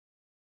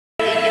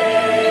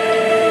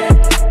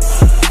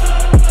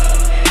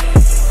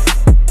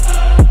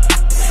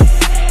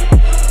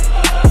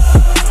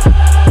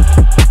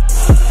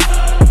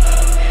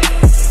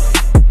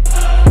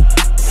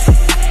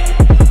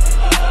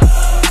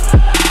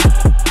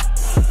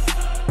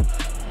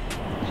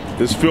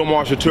This is Field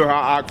Marshall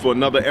Tur-Ha Ak for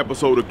another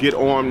episode of Get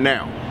On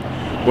Now.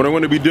 What I'm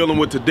going to be dealing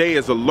with today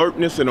is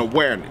alertness and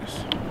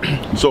awareness.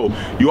 So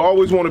you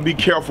always want to be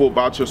careful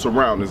about your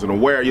surroundings and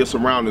aware of your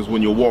surroundings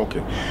when you're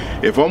walking.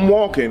 If I'm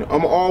walking,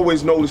 I'm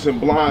always noticing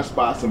blind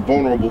spots and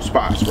vulnerable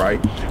spots,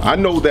 right? I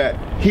know that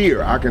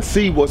here, I can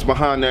see what's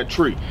behind that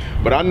tree.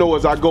 But I know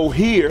as I go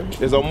here,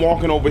 as I'm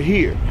walking over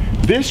here,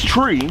 this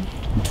tree,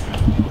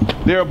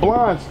 there are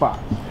blind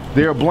spots.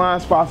 There are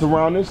blind spots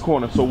around this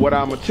corner. So what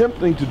I'm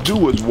attempting to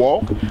do is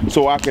walk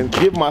so I can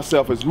give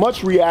myself as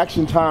much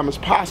reaction time as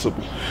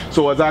possible.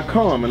 So as I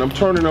come and I'm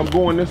turning, I'm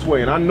going this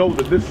way, and I know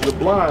that this is a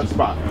blind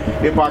spot.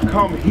 If I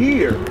come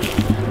here,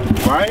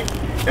 right,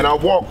 and I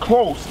walk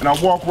close and I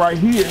walk right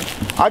here,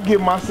 I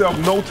give myself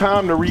no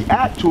time to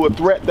react to a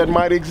threat that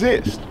might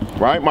exist,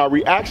 right? My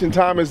reaction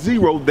time is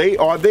zero, they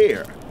are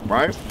there,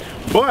 right?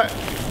 But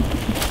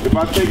if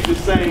I take the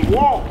same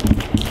walk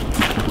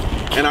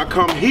and I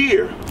come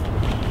here,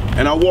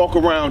 and I walk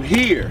around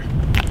here,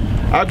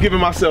 I've given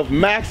myself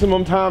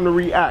maximum time to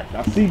react.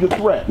 I see the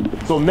threat.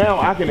 So now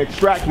I can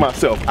extract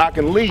myself. I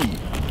can leave,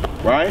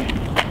 right?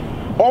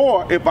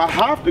 Or if I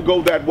have to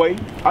go that way,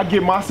 I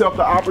give myself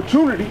the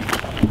opportunity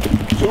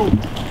to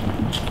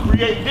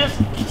create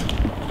distance,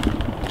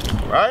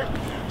 right?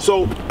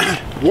 So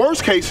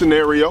worst case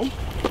scenario,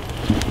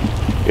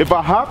 if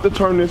I have to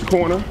turn this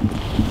corner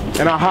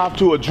and I have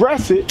to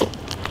address it,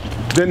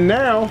 then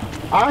now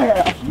I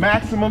have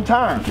maximum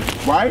time,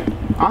 right?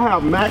 I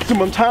have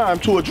maximum time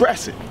to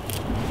address it.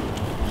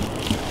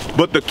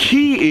 But the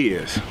key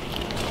is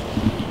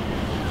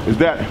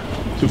that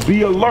to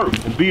be alert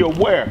and be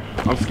aware,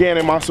 I'm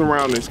scanning my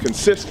surroundings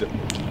consistently.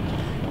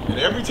 And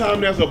every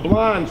time there's a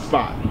blind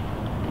spot,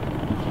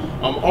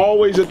 I'm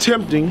always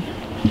attempting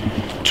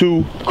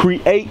to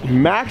create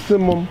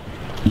maximum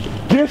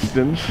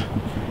distance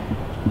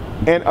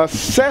and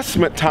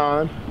assessment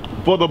time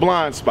for the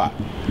blind spot.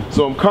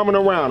 So I'm coming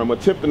around, I'm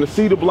attempting to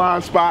see the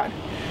blind spot,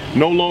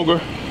 no longer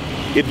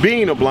it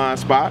being a blind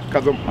spot,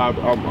 because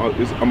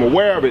I'm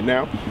aware of it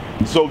now.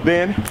 So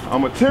then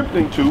I'm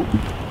attempting to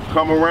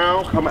come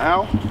around, come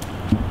out,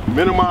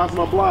 minimize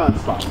my blind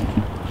spot.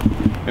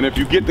 And if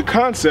you get the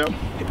concept,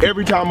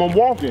 every time I'm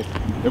walking,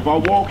 if I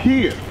walk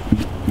here,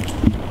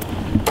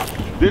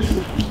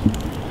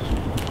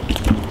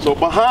 so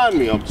behind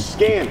me I'm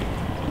scanning,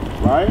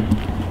 right?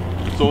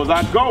 So as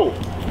I go,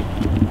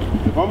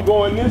 if I'm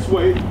going this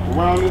way,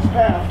 around this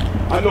path,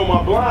 I know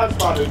my blind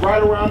spot is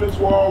right around this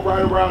wall,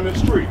 right around this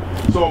tree.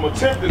 So I'm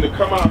attempting to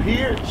come out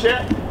here,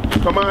 check,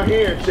 come out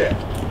here and check.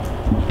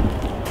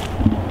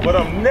 But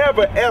I'm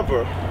never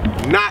ever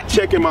not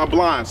checking my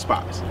blind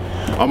spots.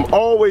 I'm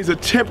always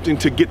attempting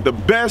to get the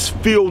best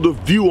field of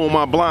view on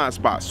my blind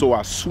spots. So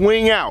I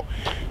swing out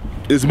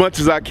as much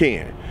as I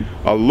can.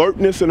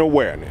 Alertness and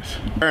awareness.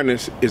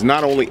 Awareness is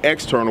not only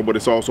external, but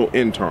it's also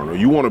internal.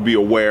 You want to be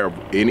aware of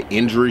any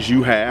injuries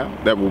you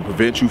have that will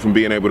prevent you from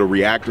being able to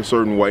react a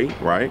certain way,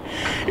 right?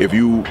 If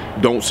you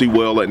don't see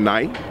well at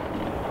night,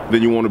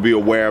 then you want to be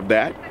aware of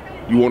that.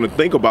 You want to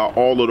think about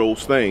all of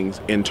those things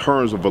in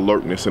terms of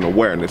alertness and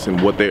awareness and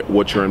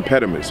what your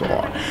impediments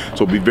are.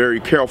 So be very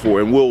careful,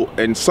 and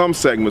in some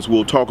segments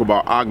we'll talk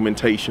about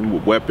augmentation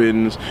with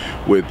weapons,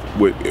 with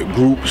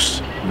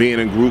groups, being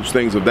in groups,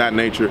 things of that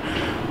nature.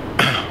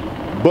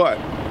 But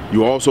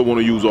you also want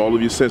to use all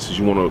of your senses.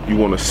 You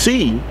want to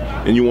see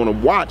and you want to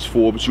watch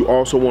for, but you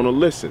also want to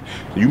listen.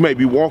 You may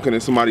be walking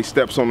and somebody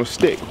steps on a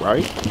stick,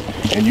 right?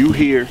 And you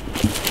hear,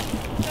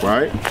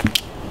 right?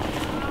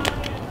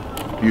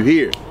 You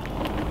hear.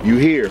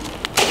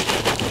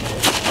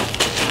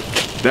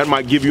 That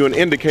might give you an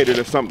indicator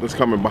that something's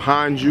coming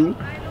behind you,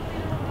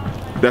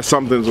 that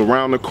something's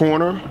around the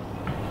corner.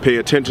 Pay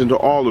attention to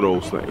all of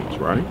those things,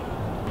 right?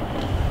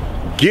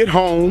 Get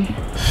home,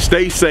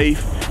 stay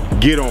safe,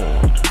 get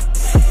on.